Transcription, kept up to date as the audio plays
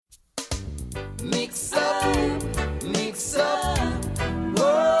Mix up,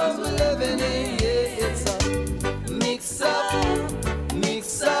 worlds we're living in, yeah, it's a mix up,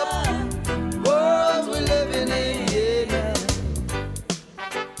 worlds we're living in, yeah.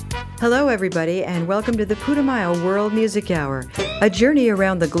 Hello everybody and welcome to the Putumayo World Music Hour, a journey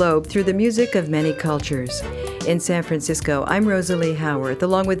around the globe through the music of many cultures. In San Francisco, I'm Rosalie Howarth,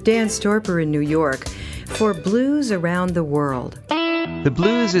 along with Dan Storper in New York, for Blues Around the World. The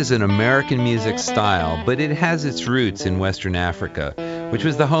blues is an American music style, but it has its roots in Western Africa, which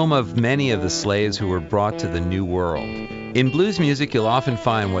was the home of many of the slaves who were brought to the New World. In blues music, you'll often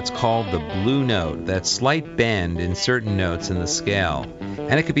find what's called the blue note, that slight bend in certain notes in the scale,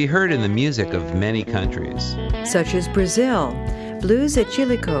 and it can be heard in the music of many countries. Such as Brazil. Blues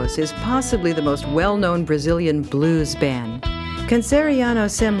Etilicos is possibly the most well-known Brazilian blues band. Canceriano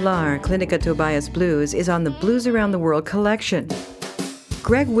Sem Lar, Clinica Tobias Blues, is on the Blues Around the World collection.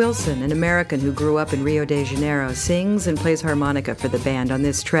 Greg Wilson, an American who grew up in Rio de Janeiro, sings and plays harmonica for the band on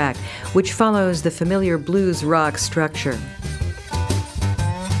this track, which follows the familiar blues rock structure.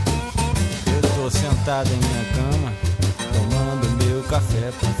 Eu tô sentado em minha cama, tomando meu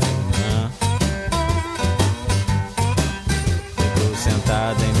café pra fumar. Eu tô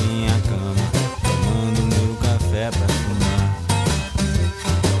sentado em minha cama, tomando meu café pra fumar.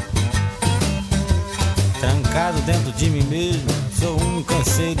 Trancado dentro de mim mesmo, sou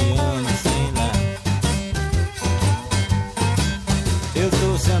canceriano sem lar. Eu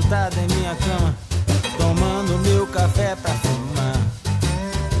tô sentado em minha cama, tomando meu café pra fumar.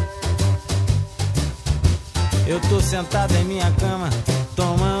 Eu tô sentado em minha cama,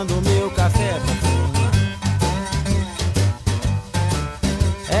 tomando meu café pra fumar.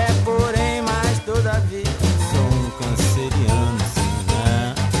 É porém, mas todavia, sou canceriano sem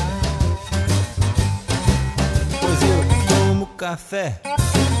lar. Pois eu tomo café,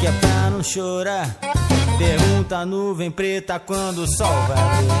 que é pra não chorar. Pergunta a nuvem preta quando o sol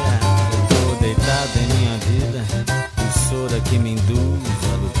vai brilhar. Eu tô deitado em minha vida, emissora que me induz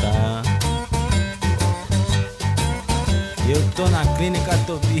a lutar. Eu tô na Clínica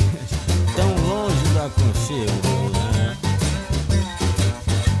Tobias, tão longe do aconchego do lar.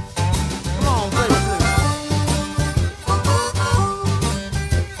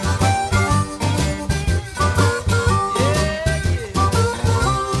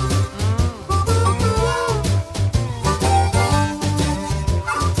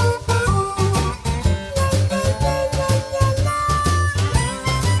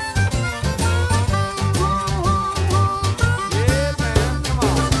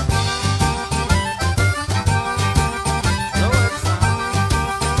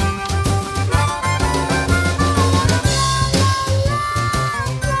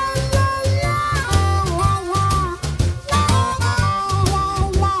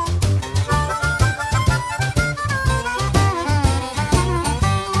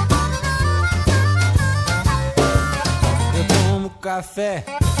 Café,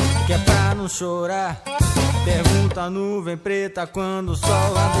 que é pra não chorar. Pergunta a nuvem preta quando o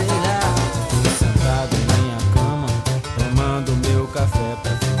sol vai brilhar. Tô sentado em minha cama, tomando meu café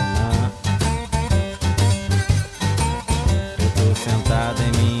pra fumar. Eu tô sentado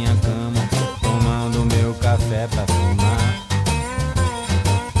em minha cama, tomando meu café pra fumar.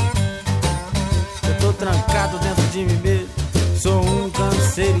 Eu tô trancado dentro de mim mesmo, sou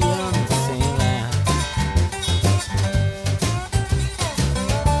canceriano sem lar.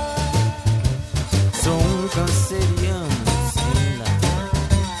 Sou canceriano sem lar.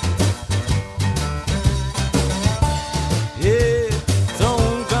 Yeah,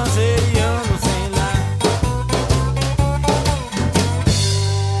 sou canceriano sem lar.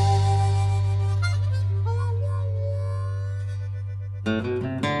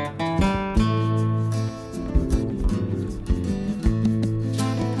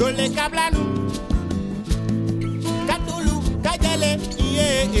 Dole kablanu, katulu, kajale,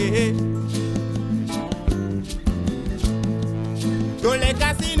 yeah. Dole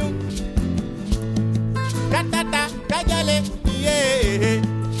casino, katata, kajale, yeah.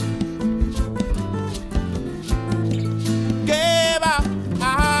 Kayba,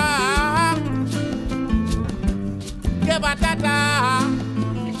 Kayba tata,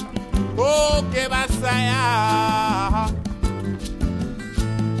 oh Kayba saya.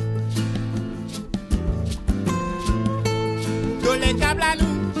 Dole kablanu,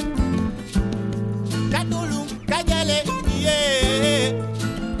 katulu, kajale, yeah.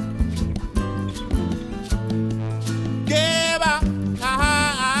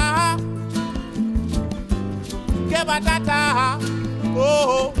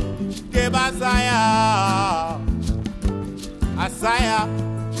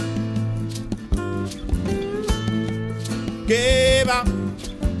 Kayba,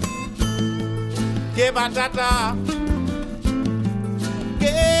 Kayba tata,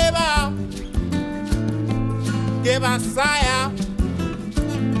 Kayba, Kayba saya,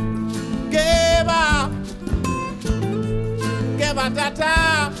 Kayba, Kayba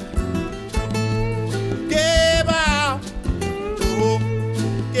tata, Kayba, oh,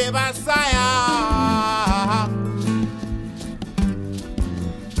 Kayba saya.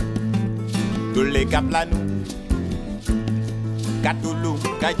 Dole kaplanu, katulu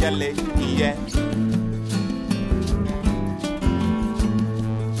kajale iye.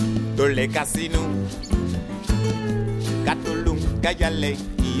 Dole kasinu, katulu kajale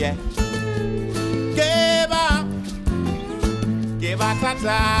iye. Kayba, Kayba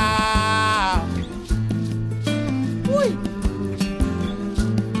tata. Uy.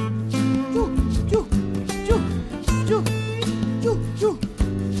 Ju, ju, ju, ju, ju,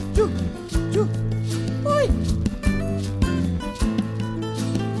 ju, ju. Uy.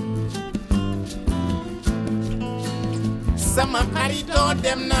 Sama harito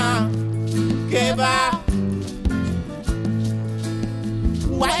dem na Kayba.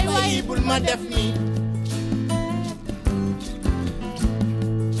 Why bul ma def ni.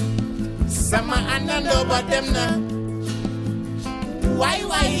 Sama andando ba dem na. Why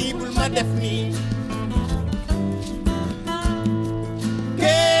bul ma def ni.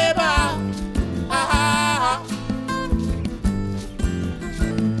 Kayba.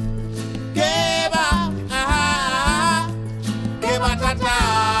 Kayba. Kayba tata.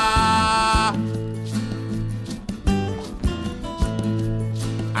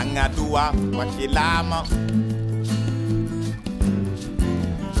 Angadua wakilama.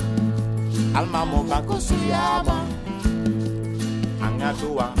 Alma mo banko suyama.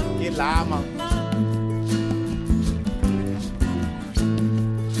 Angadua kilama.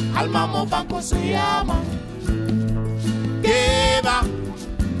 Alma mo banko suyama. Kayba,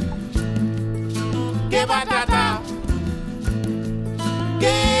 Kayba tata.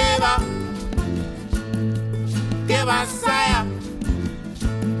 Kayba, Kayba saya.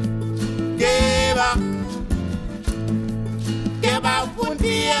 Kayba, Kayba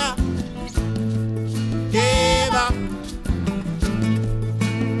fundia. Kayba,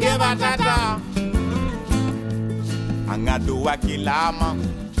 Kayba tata. Angadu wakilama.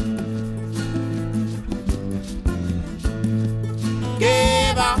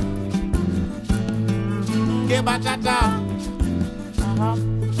 Kayba, Kayba tata.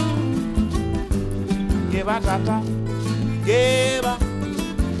 Kayba tata. Kayba,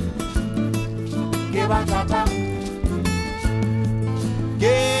 Kayba tata.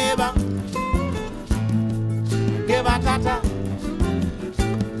 Kayba, Kayba tata.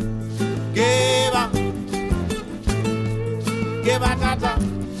 Kayba, Kayba tata.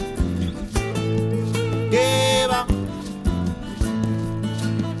 Kayba,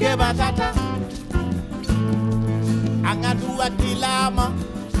 Kayba tata. Angadu wakilama.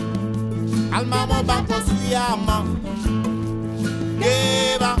 Alma mo banko suyama.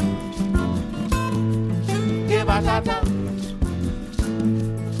 Kayba, Kayba tata.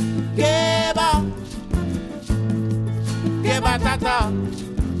 Kayba, Kayba tata.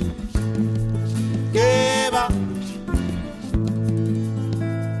 Kayba.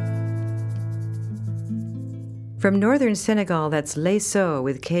 From northern Senegal, that's Laye Sow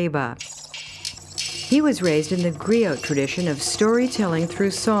with Kayba. He was raised in the griot tradition of storytelling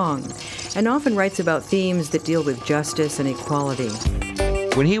through song, and often writes about themes that deal with justice and equality.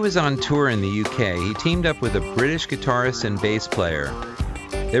 When he was on tour in the UK, he teamed up with a British guitarist and bass player.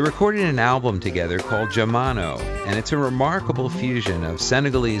 They recorded an album together called Djamano, and it's a remarkable fusion of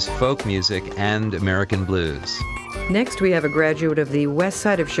Senegalese folk music and American blues. Next, we have a graduate of the west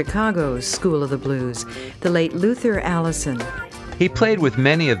side of Chicago's School of the Blues, the late Luther Allison. He played with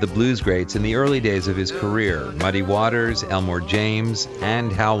many of the blues greats in the early days of his career, Muddy Waters, Elmore James,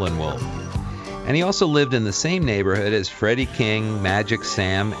 and Howlin' Wolf. And he also lived in the same neighborhood as Freddie King, Magic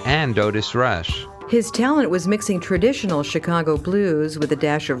Sam, and Otis Rush. His talent was mixing traditional Chicago blues with a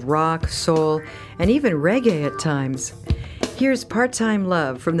dash of rock, soul, and even reggae at times. Here's Part-Time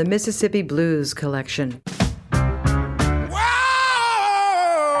Love from the Mississippi Blues collection.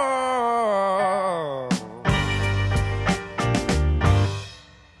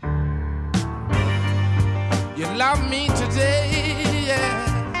 Love me today,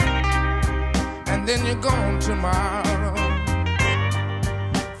 yeah, and then you're gone tomorrow.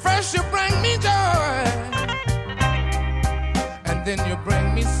 First you bring me joy, and then you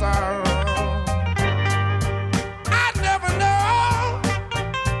bring me sorrow. I never know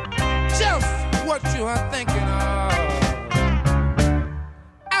just what you are thinking of.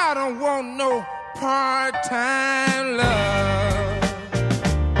 I don't want no part-time love.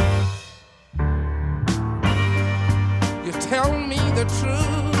 You tell me the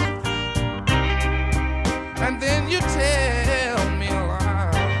truth, and then you tell me a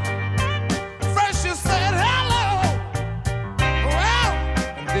lie. First you said hello, well,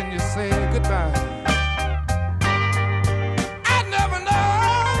 and then you say goodbye. I never know,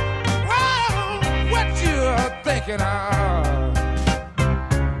 well, what you're thinking of.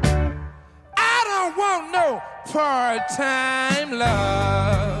 I don't want no part-time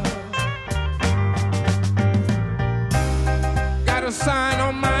love. Got a sign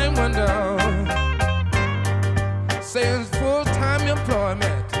on my window saying full-time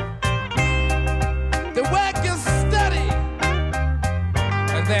employment. The work is steady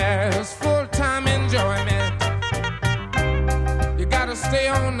and there's full-time enjoyment. You gotta stay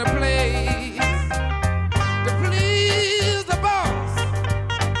on the place to please the boss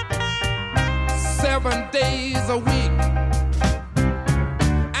 7 days a week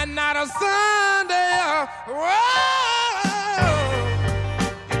and not a Sunday off.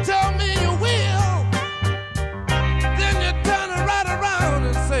 You tell me you will, then you turn it right around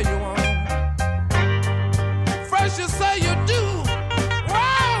and say you won't. First you say you do,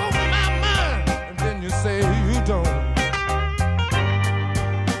 whoa, my mind, and then you say you don't.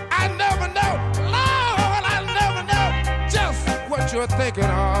 I never know, Lord, I never know just what you're thinking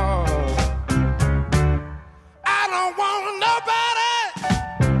of. I don't want nobody,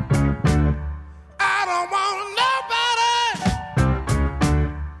 I don't want nobody,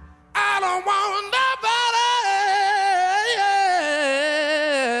 I don't want nobody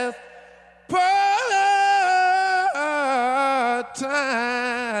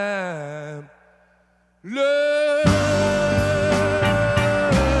part-time love.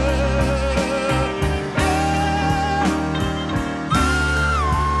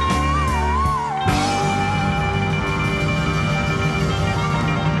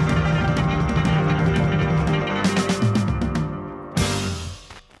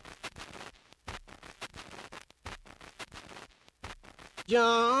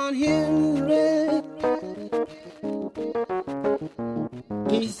 John Henry,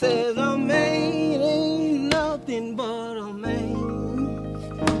 he says a man ain't nothing but a man.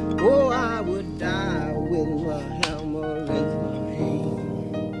 Oh, I would die with my hammer in my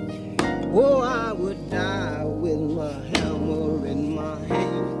hand. Oh, I would die with my hammer in my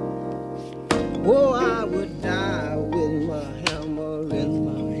hand. Oh, I would die with my hammer in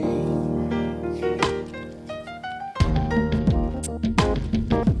my hand.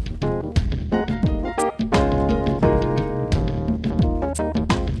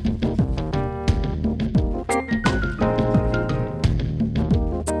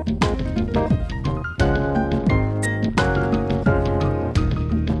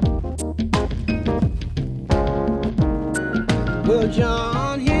 Well,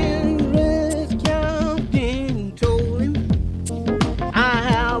 John Henry's captain told him, I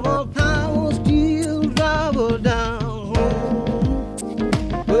have a power steel driver down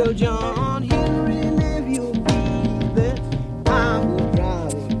home. Well, John Henry, if you be that power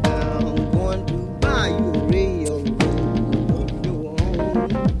driver down, I'm going to buy you a railroad of your own.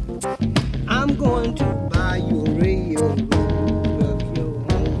 I'm going to buy you a railroad of your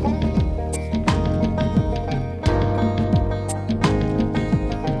own.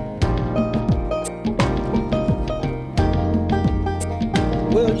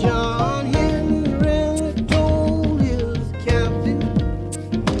 Well, John Henry told his captain,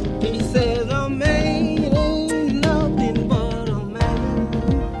 he said,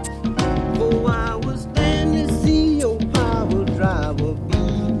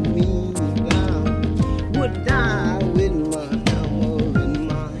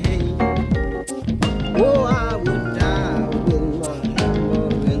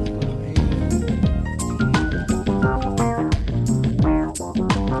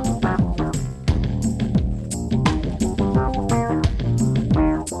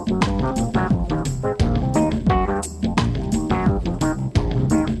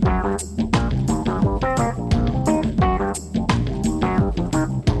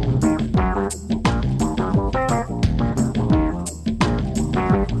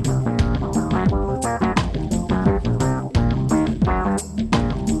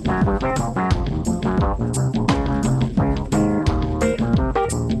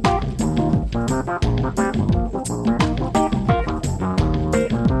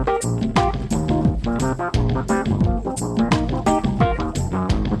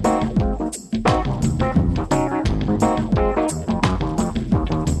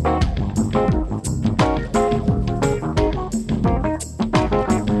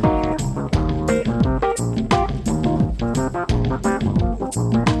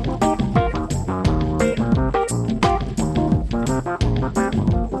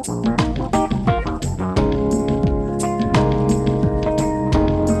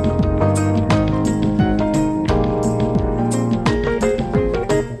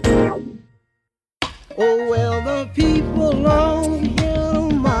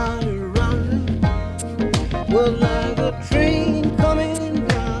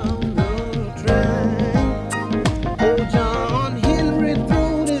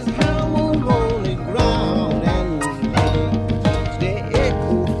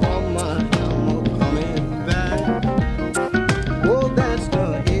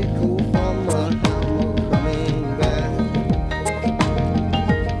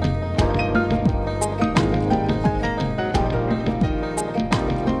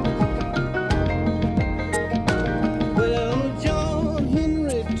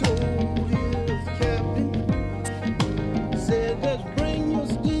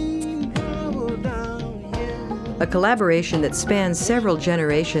 a collaboration that spans several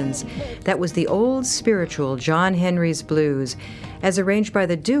generations. That was the old spiritual John Henry's Blues, as arranged by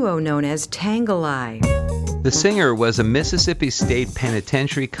the duo known as Tangle Eye. The singer was a Mississippi State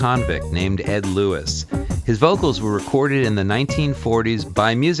Penitentiary convict named Ed Lewis. His vocals were recorded in the 1940s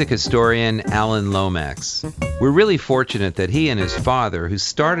by music historian Alan Lomax. We're really fortunate that he and his father, who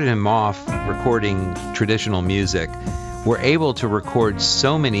started him off recording traditional music, were able to record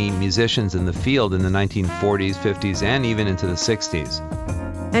so many musicians in the field in the 1940s, 50s, and even into the 60s.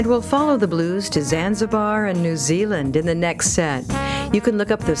 And we'll follow the blues to Zanzibar and New Zealand in the next set. You can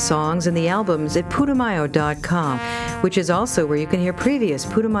look up the songs and the albums at Putumayo.com, which is also where you can hear previous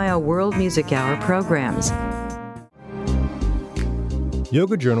Putumayo World Music Hour programs.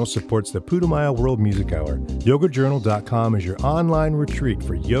 Yoga Journal supports the Putumayo World Music Hour. YogaJournal.com is your online retreat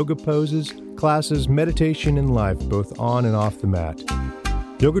for yoga poses, classes, meditation, and life, both on and off the mat.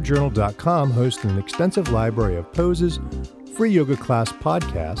 YogaJournal.com hosts an extensive library of poses, free yoga class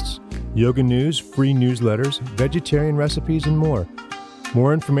podcasts, yoga news, free newsletters, vegetarian recipes, and more.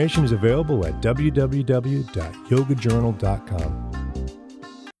 More information is available at www.yogajournal.com.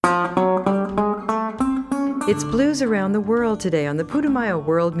 It's Blues Around the World today on the Putumayo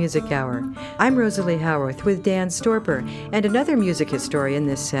World Music Hour. I'm Rosalie Howarth with Dan Storper and another music historian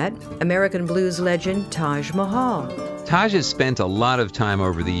this set, American blues legend Taj Mahal. Taj has spent a lot of time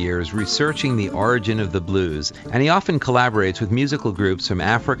over the years researching the origin of the blues, and he often collaborates with musical groups from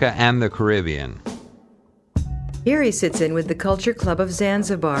Africa and the Caribbean. Here he sits in with the Culture Club of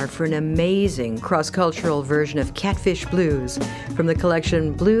Zanzibar for an amazing cross-cultural version of Catfish Blues from the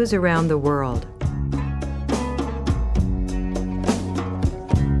collection Blues Around the World.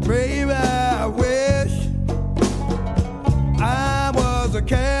 Baby, I wish I was a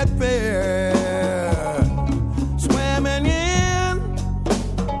catfish swimming in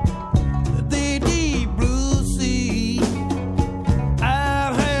the deep blue sea.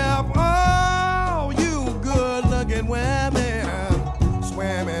 I'd have all you good-looking women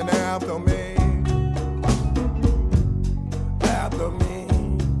swimming after me, after me.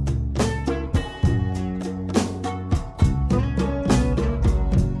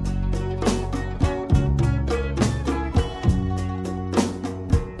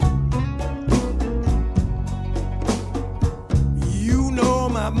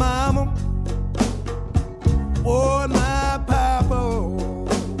 Mama, or my papa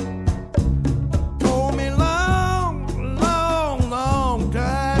told me long, long, long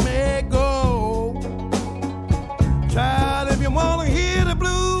time ago, child, if you want to hear the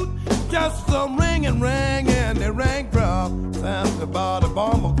blues, just some ringing, they ring from Zanzibar to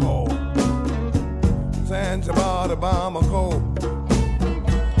Bamako, Zanzibar to Bamako,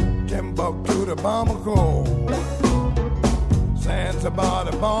 Timbuktu to Bamako, Zanzibar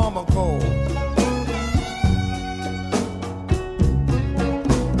to Bamako.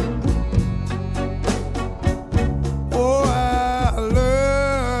 Oh, I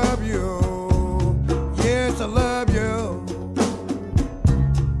love you. Yes, I love you.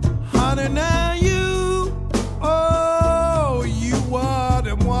 Honey, now you, oh, you are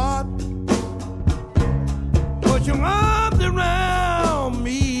the one. Put your arms around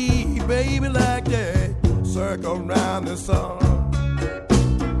me, baby, like that. Circle around the sun.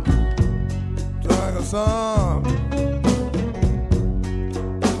 Song.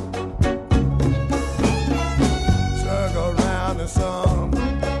 Circle around the sun.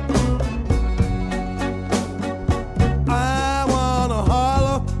 I wanna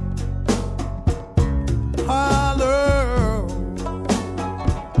holler, holler.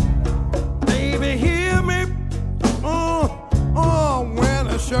 Baby, hear me, when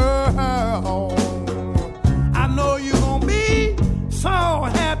I shout. I know you gon' be so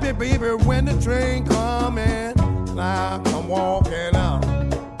happy, baby, when the train comes. Now I'm walking out,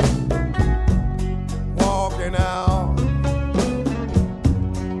 walking out,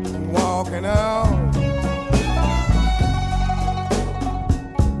 walking out.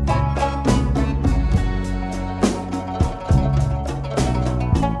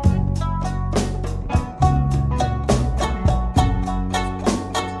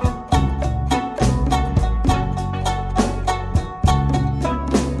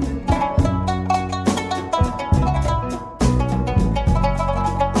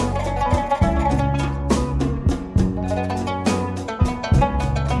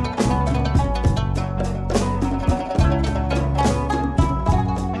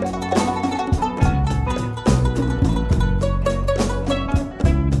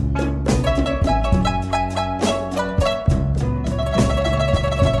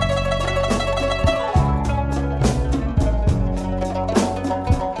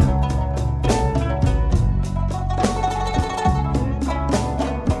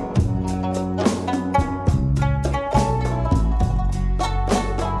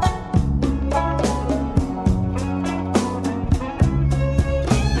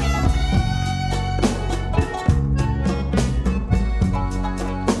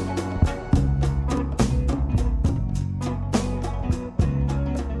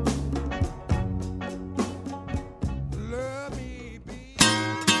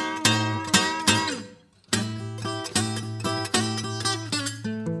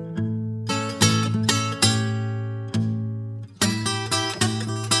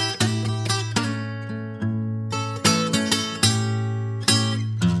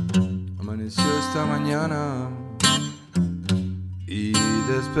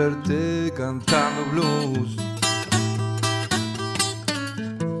 desperté cantando blues.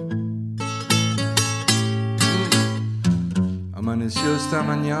 Amaneció esta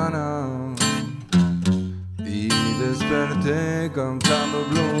mañana y desperté cantando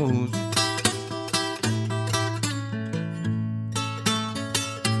blues.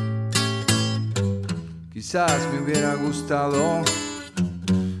 Quizás me hubiera gustado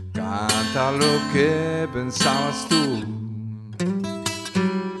cantar lo que pensabas tú.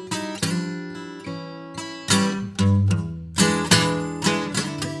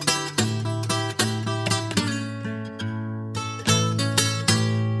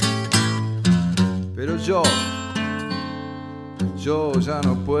 Pero yo ya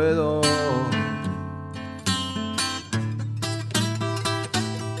no puedo.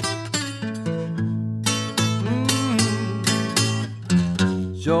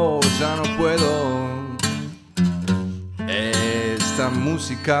 Yo ya no puedo esta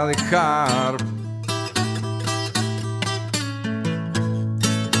música dejar.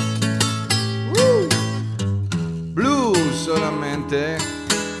 Blues solamente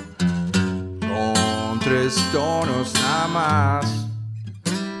con 3 tonos nada más.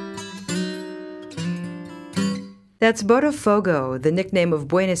 That's Botafogo, the nickname of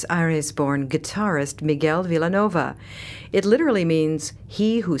Buenos Aires-born guitarist Miguel Villanova. It literally means,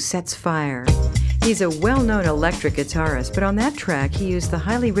 he who sets fire. He's a well-known electric guitarist, but on that track he used the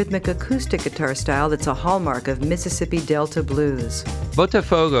highly rhythmic acoustic guitar style that's a hallmark of Mississippi Delta blues.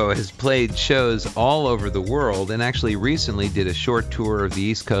 Botafogo has played shows all over the world and actually recently did a short tour of the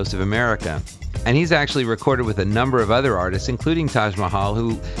East Coast of America. And he's actually recorded with a number of other artists, including Taj Mahal,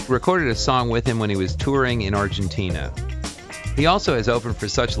 who recorded a song with him when he was touring in Argentina. He also has opened for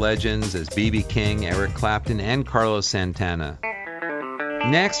such legends as B.B. King, Eric Clapton, and Carlos Santana.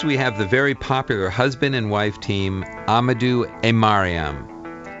 Next, we have the very popular husband and wife team, Amadou and Mariam.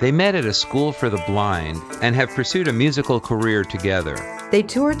 They met at a school for the blind and have pursued a musical career together. They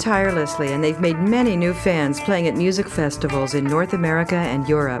tour tirelessly, and they've made many new fans playing at music festivals in North America and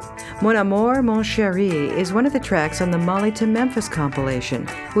Europe. Mon Amour, Mon Chéri is one of the tracks on the Mali to Memphis compilation,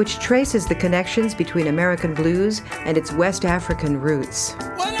 which traces the connections between American blues and its West African roots.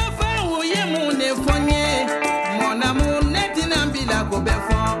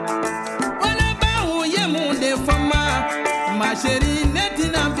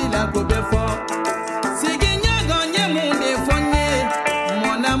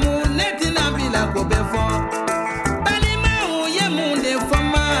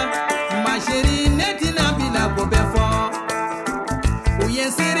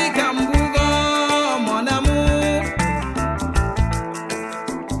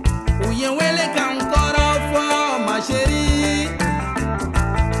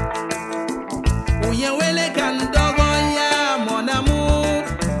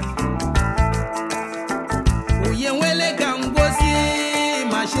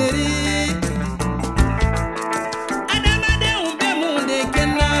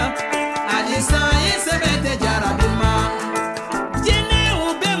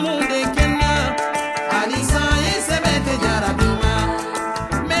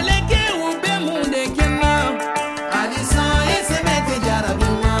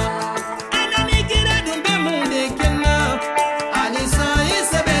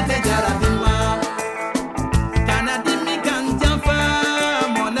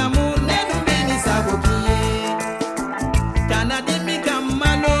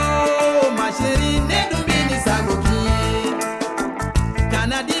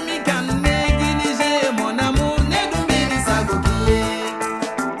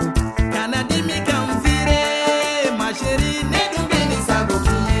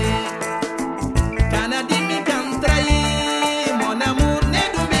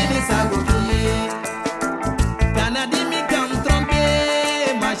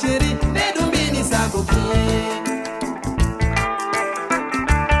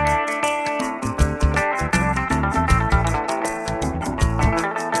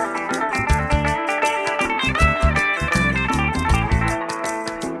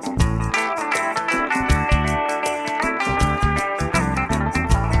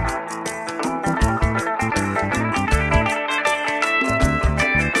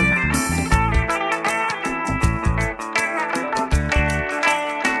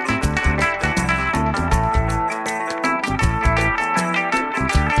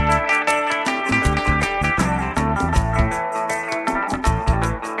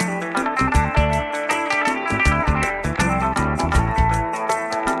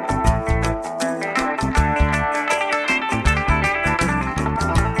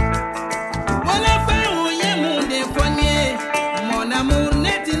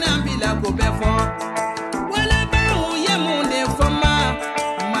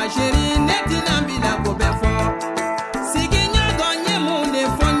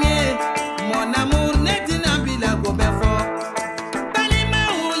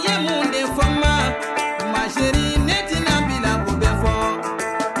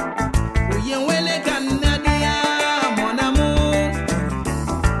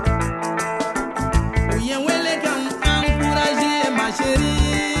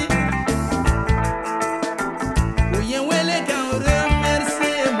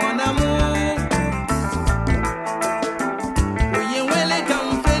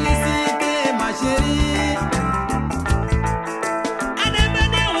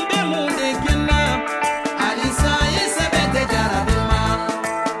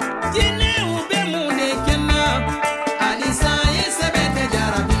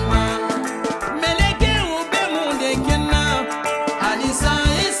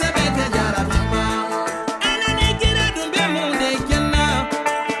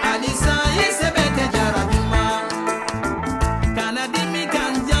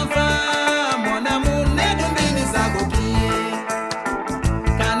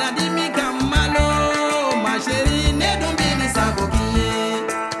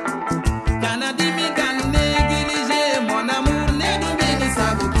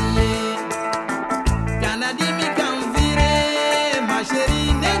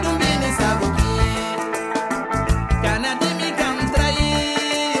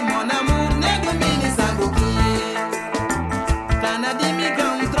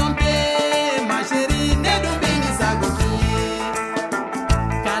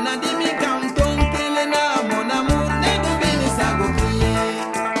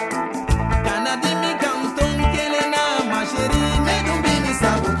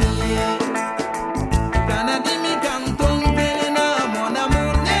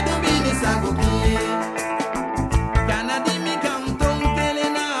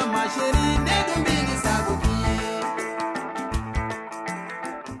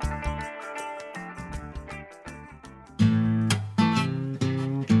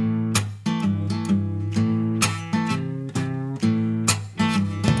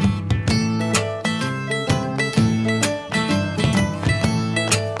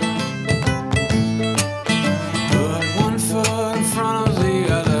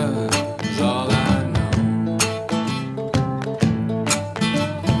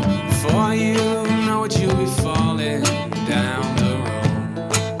 all you know it, you'll be falling down the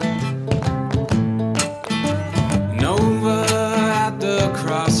road. And over at the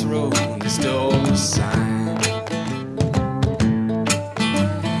crossroad, there's no sign.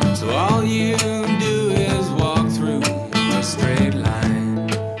 So all you do is walk through a straight line.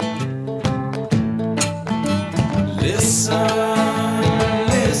 Listen,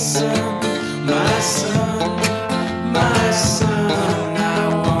 listen, my son, my son, I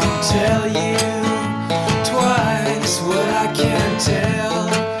won't tell you twice what I can't tell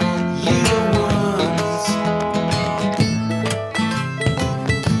you once.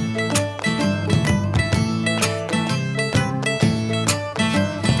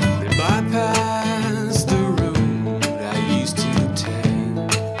 They bypassed the road I used to take.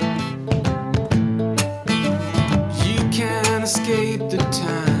 You can't escape the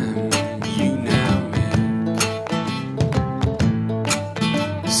time you now make.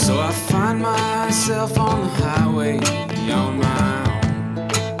 So I find myself on the highway on my own.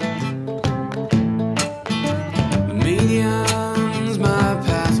 The median's my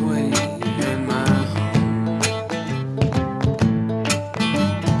pathway and my home.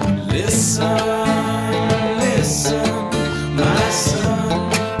 Listen, listen, my son,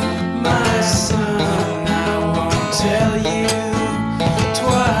 my son, I won't tell you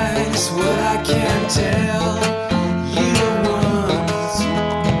twice what I can't tell you once.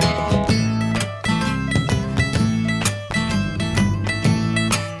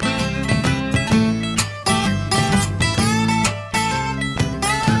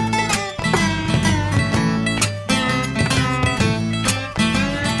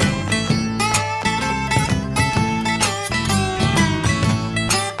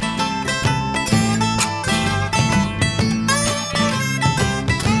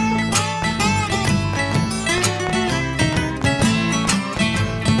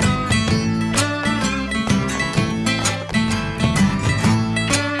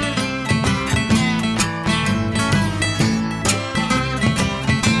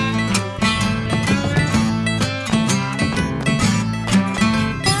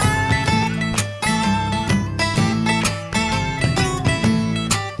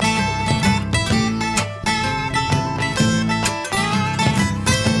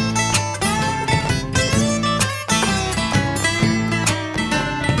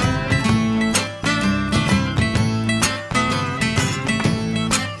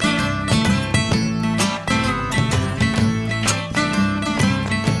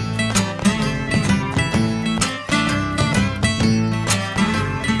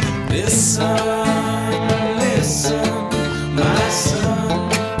 Listen, listen, my son,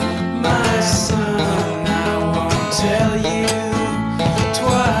 my son, I won't tell you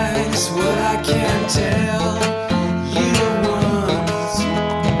twice what I can't tell you once.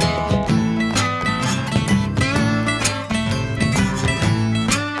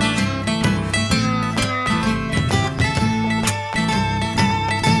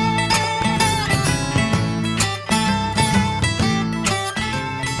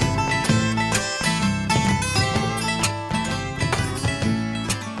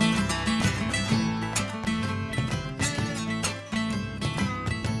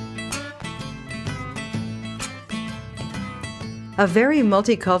 A very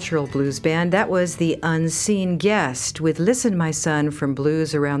multicultural blues band, that was The Unseen Guest with Listen My Son from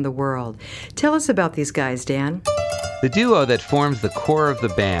Blues Around the World. Tell us about these guys, Dan. The duo that forms the core of the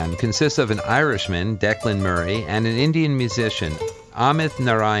band consists of an Irishman, Declan Murray, and an Indian musician, Amit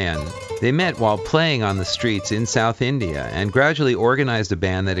Narayan. They met while playing on the streets in South India and gradually organized a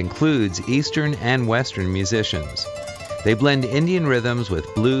band that includes Eastern and Western musicians. They blend Indian rhythms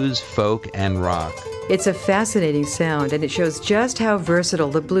with blues, folk, and rock. It's a fascinating sound, and it shows just how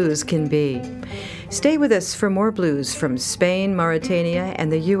versatile the blues can be. Stay with us for more blues from Spain, Mauritania,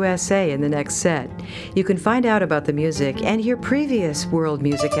 and the USA in the next set. You can find out about the music and hear previous World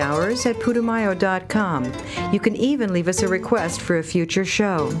Music Hours at Putumayo.com. You can even leave us a request for a future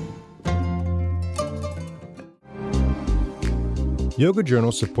show. Yoga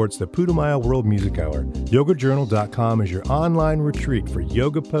Journal supports the Putumayo World Music Hour. YogaJournal.com is your online retreat for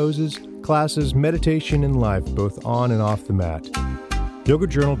yoga poses, classes, meditation, and life, both on and off the mat.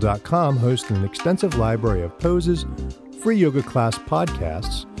 YogaJournal.com hosts an extensive library of poses, free yoga class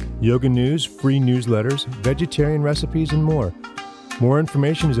podcasts, yoga news, free newsletters, vegetarian recipes, and more. More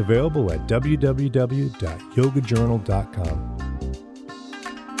information is available at www.yogajournal.com.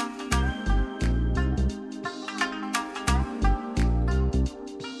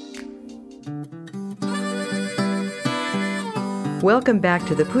 Welcome back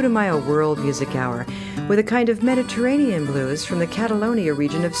to the Putumayo World Music Hour. with a kind of Mediterranean blues from the Catalonia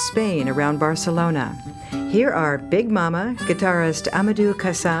region of Spain around Barcelona. Here are Big Mama, guitarist Amadou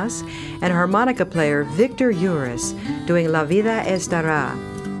Casas, and harmonica player Victor Uris doing La Vida Estará.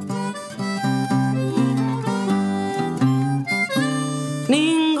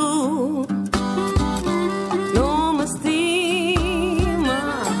 Ningú no m'estima,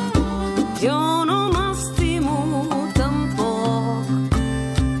 jo no m'estimo tampoc.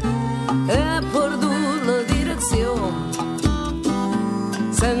 He perdut la direcció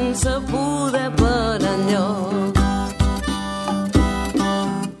sense poder per enlloc.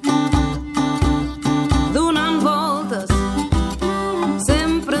 Donant voltes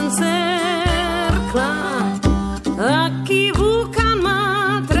sempre en cercle, equivocant-me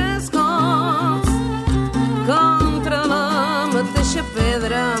 3 cops contra la mateixa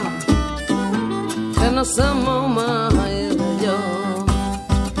pedra que no se mou mai de lloc.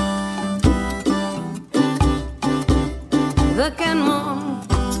 D'aquest món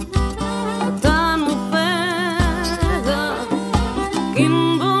tant m'ofega, quin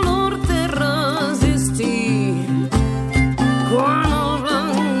valor té resistir quan el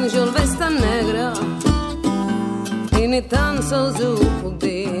blanc jo el veig tan negre i ni tan sols ho puc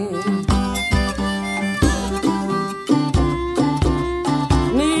dir.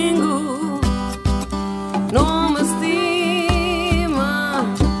 Ningú no m'estima,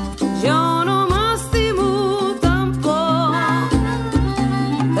 jo no m'estimo tampoc.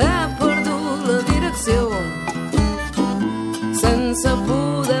 He perdut la direcció sense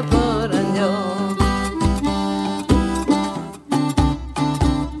poder per enlloc.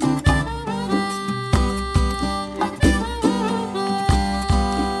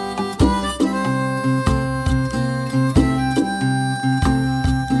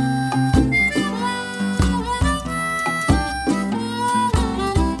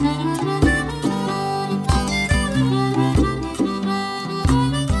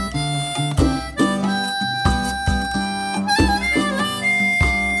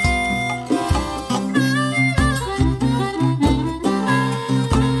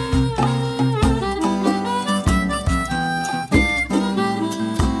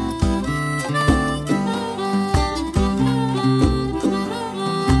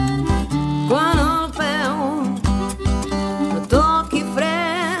 Quan el peu toqui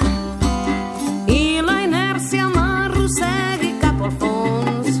fred i la inèrcia m'arrossegui cap al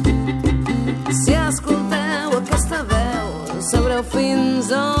fons, si escolteu aquesta veu sabreu fins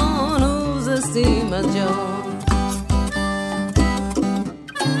on us estimes jo.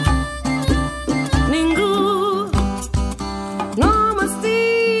 Ningú no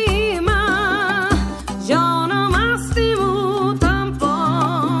m'estima, jo no m'estimo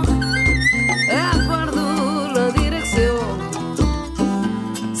tampoc. He perdut la direcció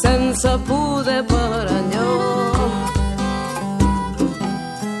sense poder per enlloc.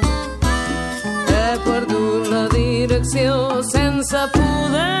 He perdut la direcció sense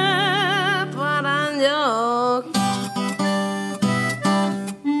poder per enlloc.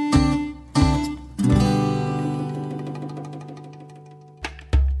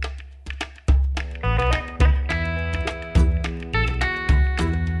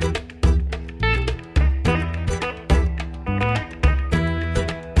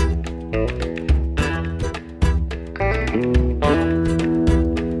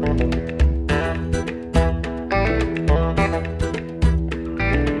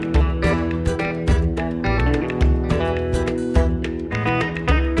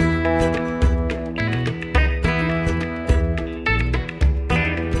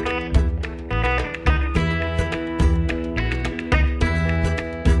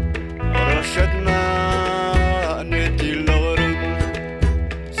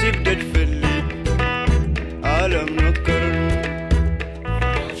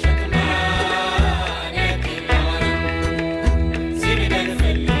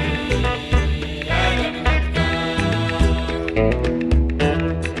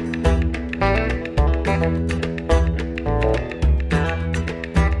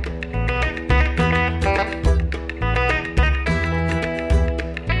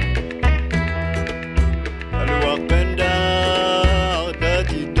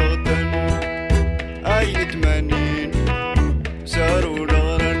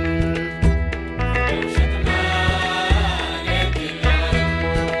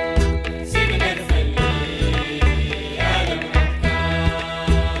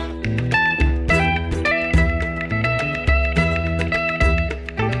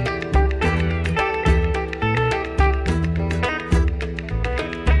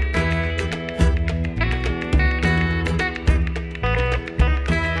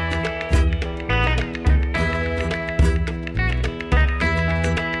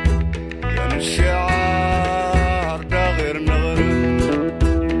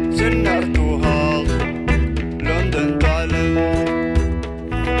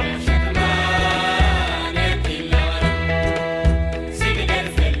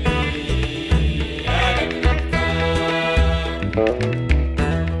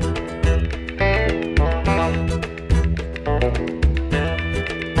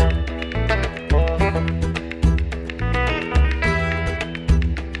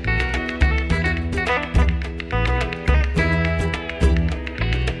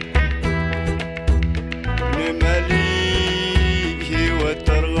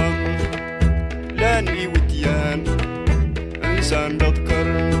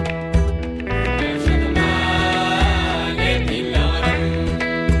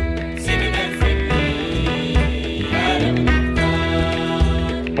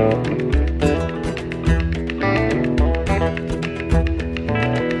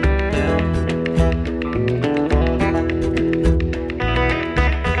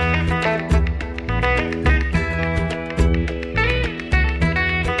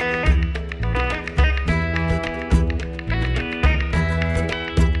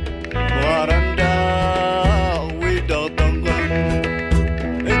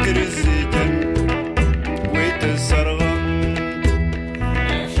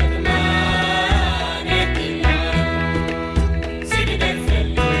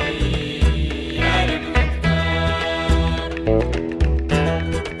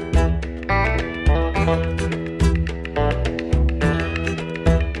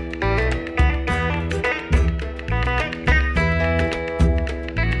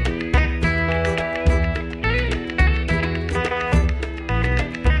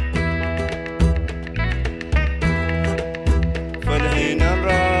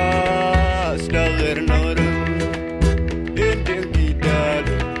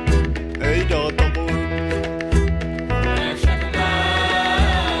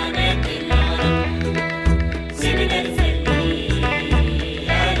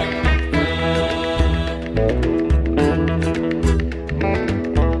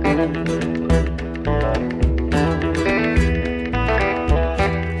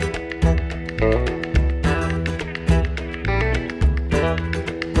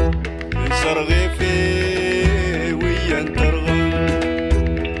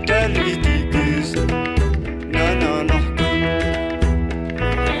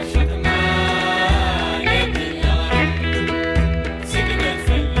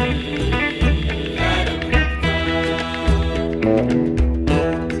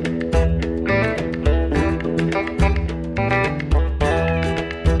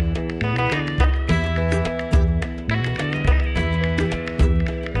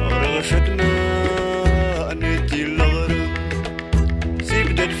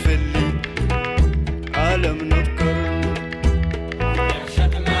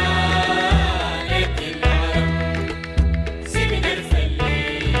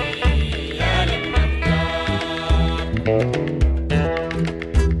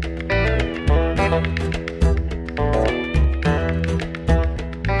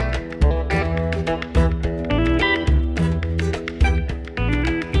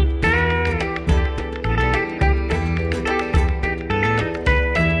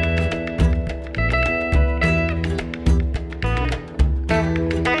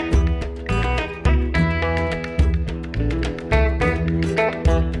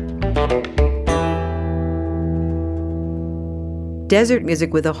 Desert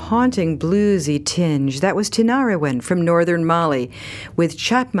music with a haunting bluesy tinge. That was Tinariwen from northern Mali, with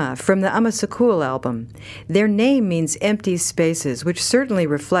Chatma from the Amasakul album. Their name means empty spaces, which certainly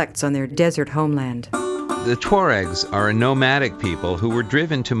reflects on their desert homeland. The Tuaregs are a nomadic people who were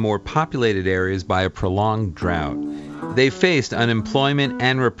driven to more populated areas by a prolonged drought. They faced unemployment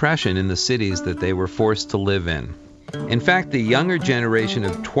and repression in the cities that they were forced to live in. In fact, the younger generation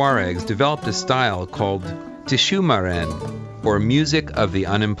of Tuaregs developed a style called Tishumaren, or music of the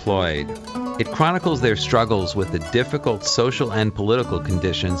unemployed. It chronicles their struggles with the difficult social and political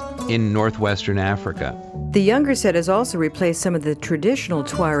conditions in northwestern Africa. The younger set has also replaced some of the traditional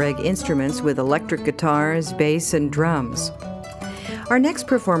Tuareg instruments with electric guitars, bass, and drums. Our next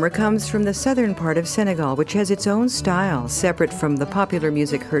performer comes from the southern part of Senegal, which has its own style, separate from the popular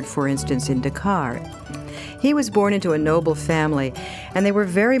music heard, for instance, in Dakar. He was born into a noble family, and they were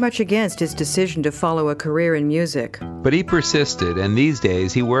very much against his decision to follow a career in music. But he persisted, and these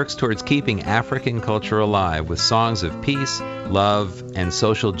days he works towards keeping African culture alive with songs of peace, love, and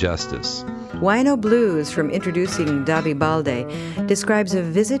social justice. Waino Blues, from introducing Daby Balde, describes a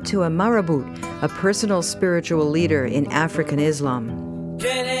visit to a marabout, a personal spiritual leader in African Islam.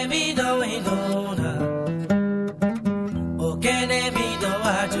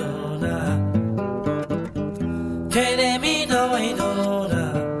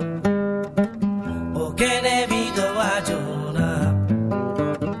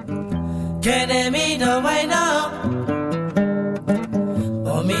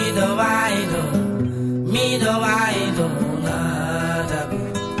 do waino na dabi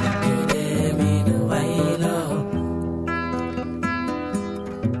kede mi do waino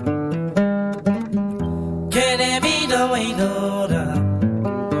kede mi do waino da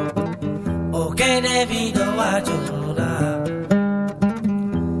o kede mi do wajo da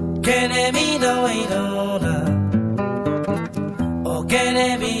kede mi do waino da o kede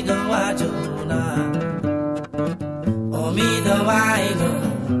mi do wajo da o mi do waino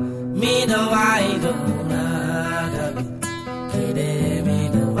mi do waino na dabi kede mi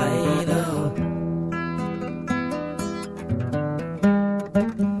do waino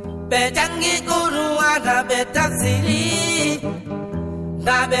be jangi guru ada be tafsiri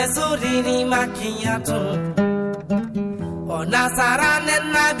da be suri ni makiyatu o nasara ne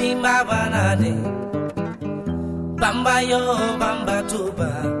nabi mabana de bamba yo bamba tuba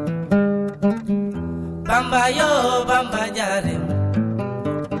bamba yo bamba jare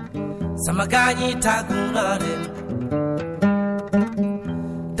Samagani takunare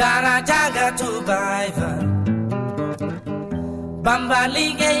Dara jaga tu baiva Bamba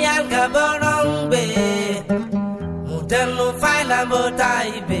lige yanga borongbe Mudenu faila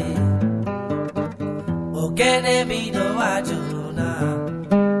motaibe O kene bido wajuna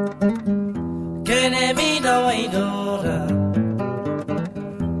Kene bido waidora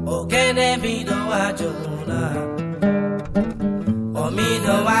O kene bido wajuna O mi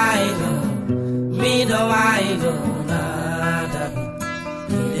do waino na dabi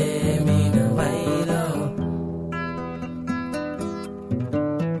kide mi do waino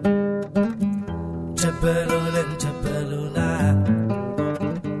chapeluna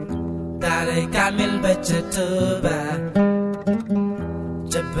dare kamil bechetuba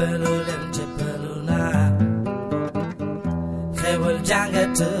chapeluna khewal janga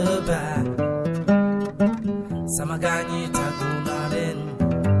tuba samagani tagunaren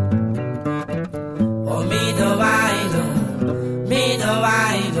o mi do waino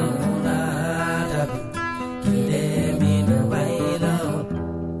na dabi kide mi do waino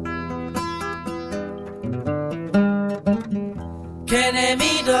kene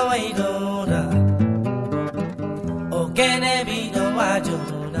mi do waino na o kene mi do wajo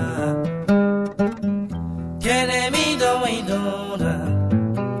na kene mi do waino na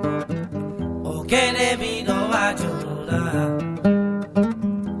o kene mi do wajo na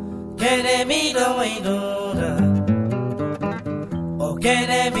kene mi do waino na o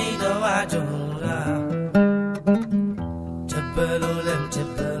kene mi do wajo na chapelula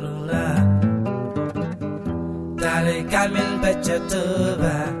dare kamil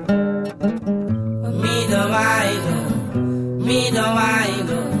bechetuba mi do waino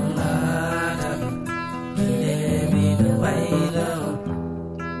na dabi kide mi do waino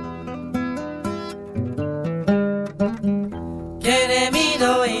kene mi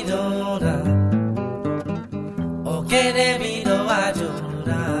do waino na o kene mi do wajo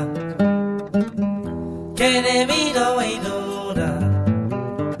na kene mi do waino na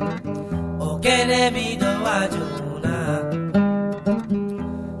o kene mi do wajo na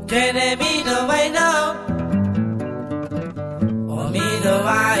kene mi do waino o mi do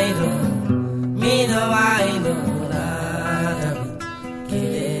waino na dabi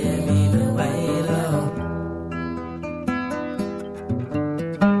kide mi do waino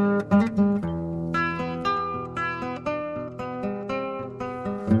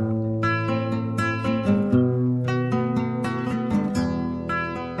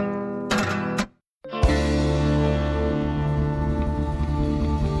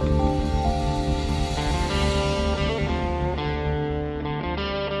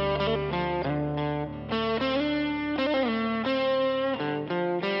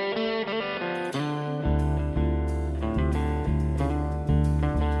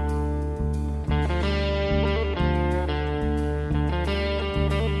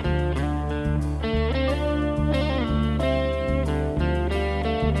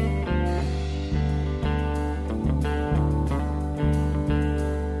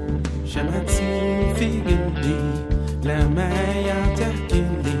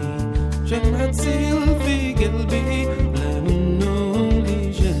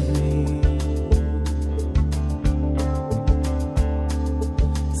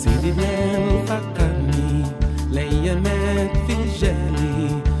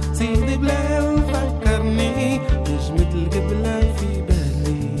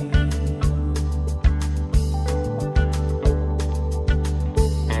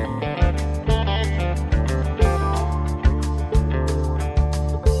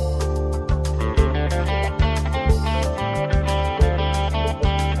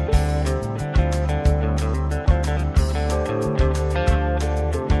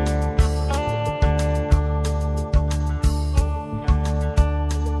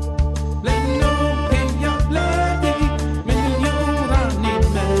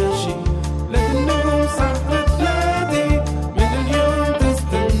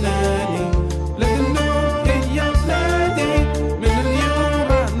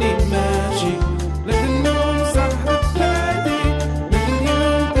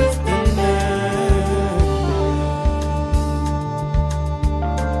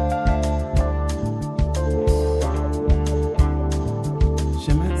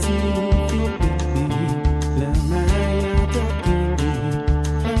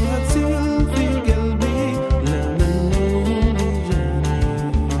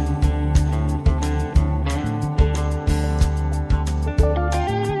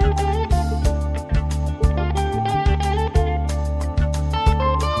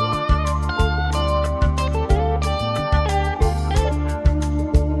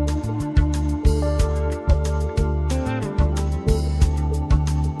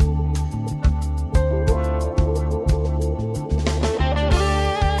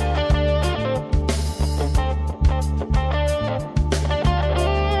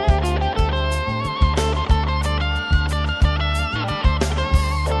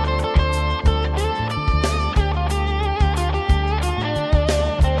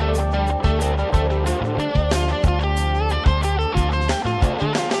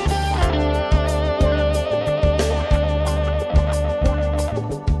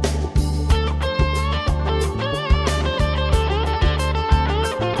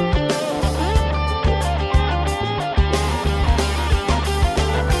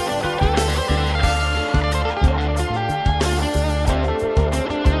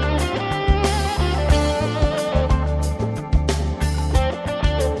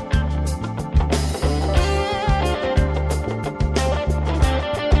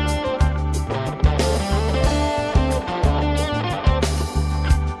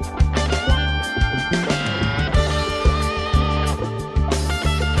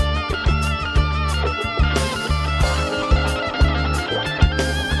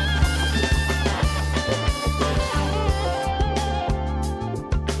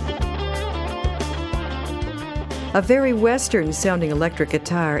A very Western-sounding electric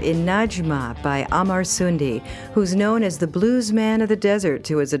guitar in Najma by Amar Sundy, who's known as the blues man of the desert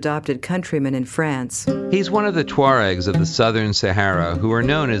to his adopted countrymen in France. He's one of the Tuaregs of the southern Sahara who are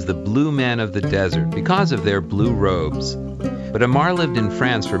known as the blue men of the desert because of their blue robes. But Amar lived in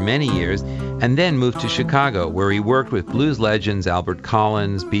France for many years and then moved to Chicago, where he worked with blues legends Albert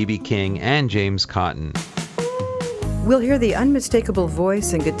Collins, B.B. King, and James Cotton. We'll hear the unmistakable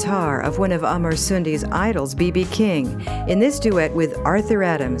voice and guitar of one of Amar Sundy's idols, B.B. King, in this duet with Arthur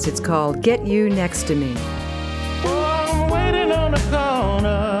Adams. It's called Get You Next to Me. Oh, I'm waiting on the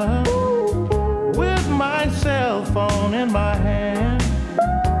corner with my cell phone in my hand.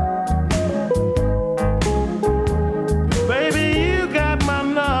 Baby, you got my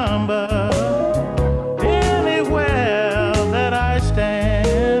number anywhere that I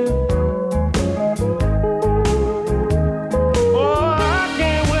stand. Oh, I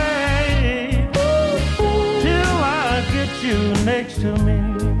can't wait till I get you next to me.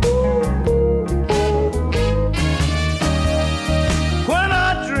 When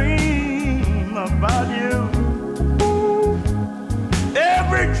I dream about you,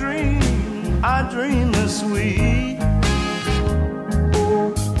 every dream I dream is sweet.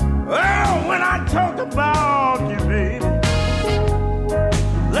 Well, when I talk about you, baby,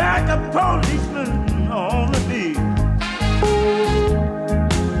 like a policeman on the beat.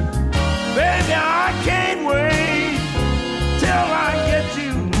 Baby, I can't wait till I get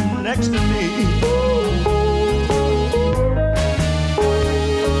you next to me.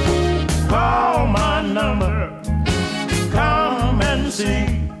 Call my number, come and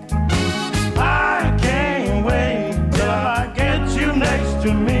see. I can't wait till I get you next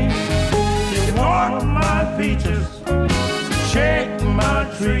to me. You want my peaches, shake my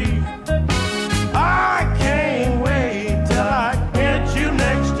tree. I can't wait till I get you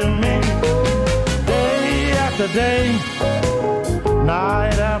next to me. Day after day,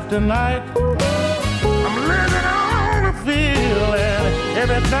 night after night, I'm living on the field and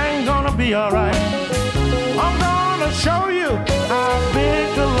everything's gonna be alright. I'm gonna show you how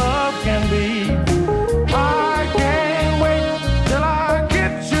big the love can be. I can't wait till I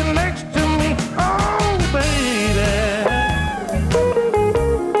get you next to me. Oh, baby.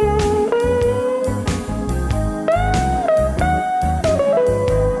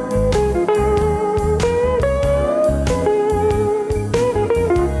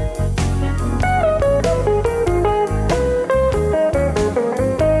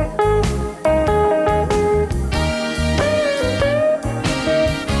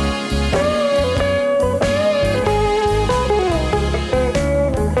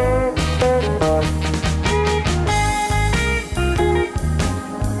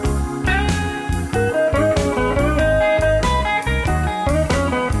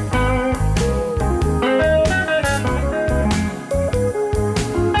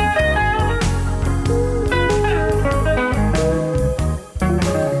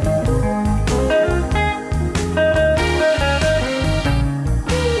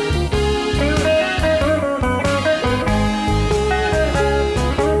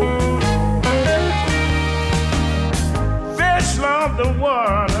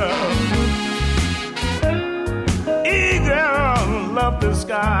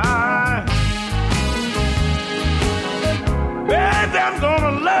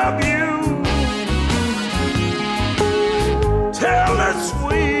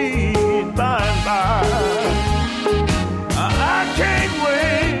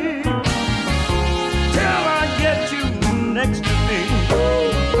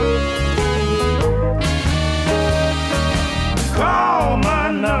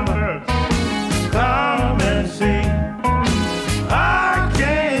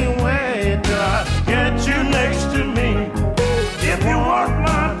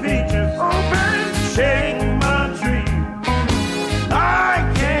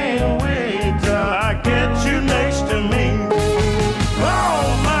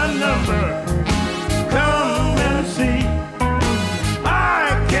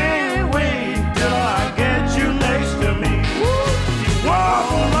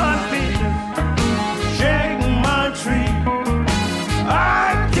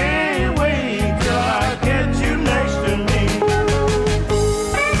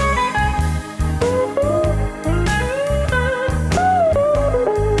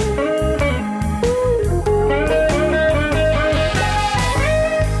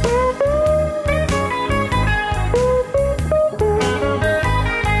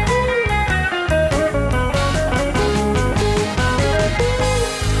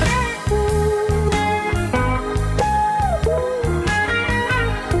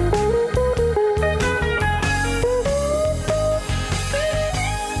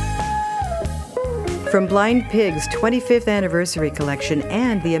 From Blind Pig's 25th anniversary collection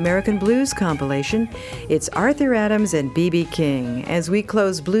and the American Blues compilation, it's Arthur Adams and B.B. King as we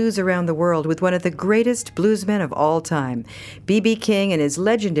close Blues Around the World with one of the greatest bluesmen of all time, B.B. King and his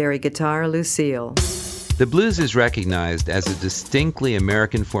legendary guitar, Lucille. The blues is recognized as a distinctly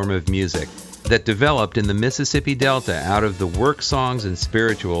American form of music that developed in the Mississippi Delta out of the work songs and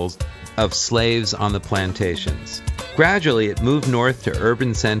spirituals of slaves on the plantations. Gradually, it moved north to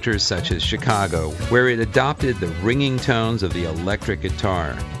urban centers such as Chicago, where it adopted the ringing tones of the electric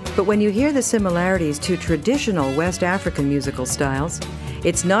guitar. But when you hear the similarities to traditional West African musical styles,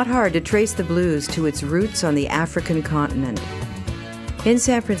 it's not hard to trace the blues to its roots on the African continent. In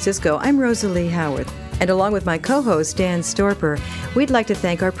San Francisco, I'm Rosalie Howard, and along with my co-host Dan Storper, we'd like to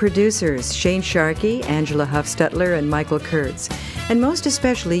thank our producers, Shane Sharkey, Angela Huffstutler, and Michael Kurtz, and most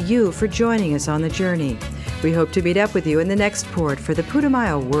especially you for joining us on the journey. We hope to meet up with you in the next port for the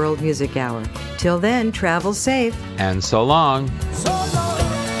Putumayo World Music Hour. Till then, travel safe. And so long. So